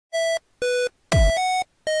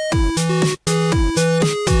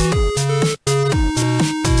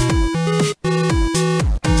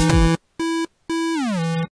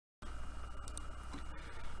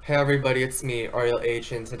everybody, it's me, Ariel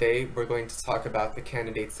H, and today we're going to talk about the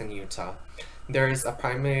candidates in Utah. There is a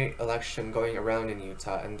primary election going around in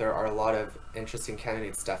Utah, and there are a lot of interesting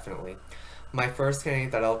candidates, definitely. My first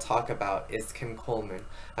candidate that I'll talk about is Kim Coleman.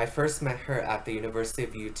 I first met her at the University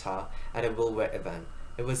of Utah at a Will Witt event.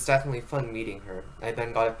 It was definitely fun meeting her. I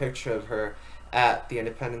then got a picture of her at the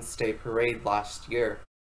Independence Day Parade last year.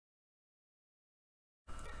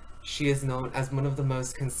 She is known as one of the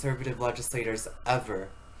most conservative legislators ever.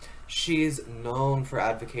 She's known for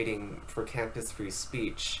advocating for campus free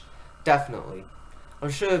speech. Definitely. I'll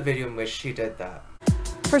show a video in which she did that.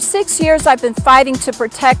 For 6 years, I've been fighting to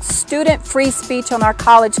protect student free speech on our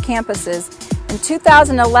college campuses. In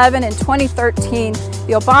 2011 and 2013,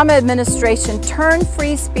 the Obama administration turned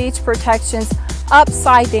free speech protections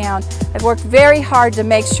upside down. I've worked very hard to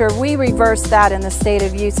make sure we reverse that in the state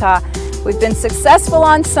of Utah. We've been successful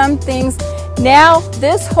on some things. Now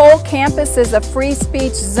this whole campus is a free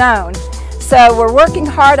speech zone. So we're working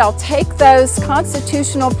hard. I'll take those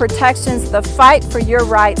constitutional protections, the fight for your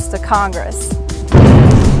rights, to Congress.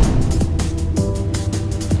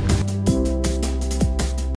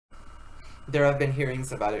 There have been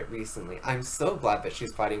hearings about it recently. I'm so glad that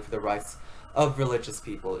she's fighting for the rights of religious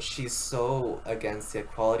people. She's so against the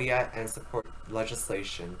Equality Act and support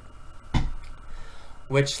legislation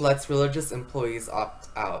which lets religious employees opt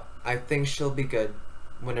out. I think she'll be good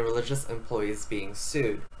when a religious employee is being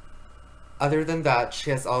sued. Other than that, she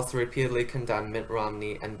has also repeatedly condemned Mitt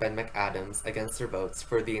Romney and Ben McAdams against their votes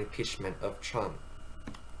for the impeachment of Trump.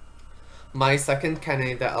 My second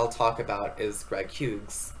candidate that I'll talk about is Greg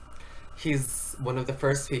Hughes. He's one of the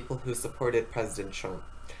first people who supported President Trump.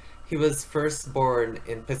 He was first born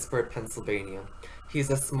in Pittsburgh, Pennsylvania. He's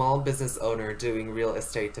a small business owner doing real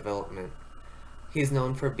estate development. He's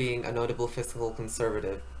known for being a notable fiscal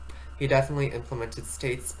conservative. He definitely implemented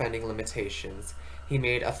state spending limitations. He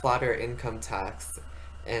made a flatter income tax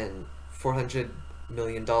and $400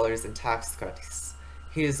 million in tax cuts.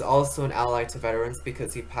 He is also an ally to veterans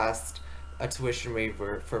because he passed a tuition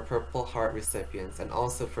waiver for Purple Heart recipients and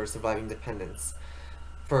also for surviving dependents,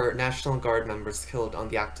 for National Guard members killed on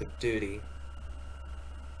the active duty.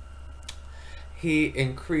 He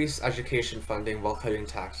increased education funding while cutting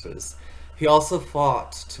taxes. He also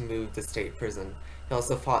fought to move the state prison. He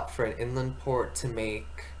also fought for an inland port to make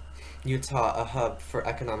Utah a hub for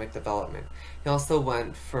economic development. He also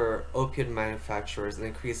went for opiate manufacturers and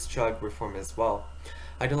increased drug reform as well.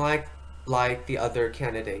 I don't like the other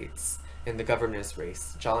candidates in the governor's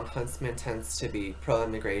race. Jon Huntsman tends to be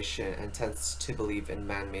pro-immigration and tends to believe in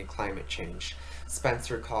man-made climate change.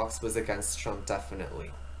 Spencer Cox was against Trump, definitely.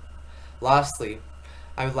 Lastly,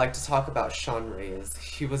 I would like to talk about Sean Reyes.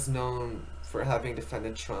 He was known for having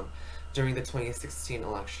defended Trump during the 2016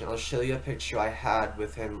 election. I'll show you a picture I had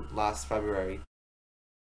with him last February.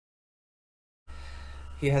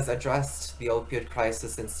 He has addressed the opioid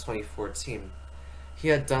crisis since 2014. He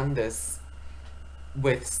had done this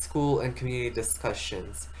with school and community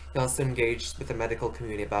discussions. He also engaged with the medical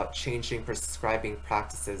community about changing prescribing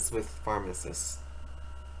practices with pharmacists.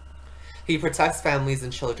 He protects families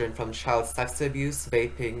and children from child sex abuse,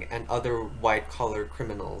 vaping, and other white-collar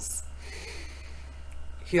criminals.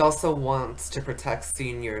 He also wants to protect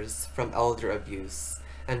seniors from elder abuse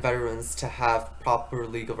and veterans to have proper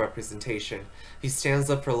legal representation. He stands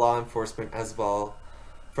up for law enforcement as well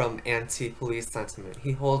from anti-police sentiment.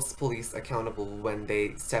 He holds police accountable when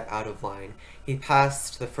they step out of line. He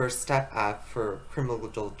passed the First Step Act for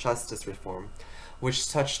criminal justice reform, which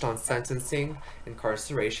touched on sentencing,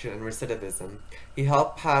 incarceration, and recidivism. He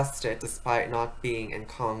helped pass it despite not being in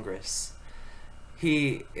Congress.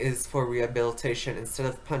 He is for rehabilitation instead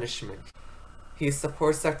of punishment. He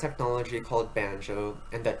supports a technology called Banjo,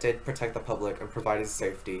 and that did protect the public and provided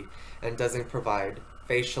safety, and doesn't provide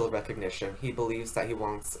facial recognition. He believes that he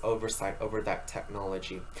wants oversight over that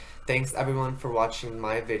technology. Thanks everyone for watching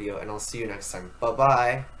my video, and I'll see you next time.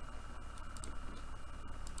 Bye-bye!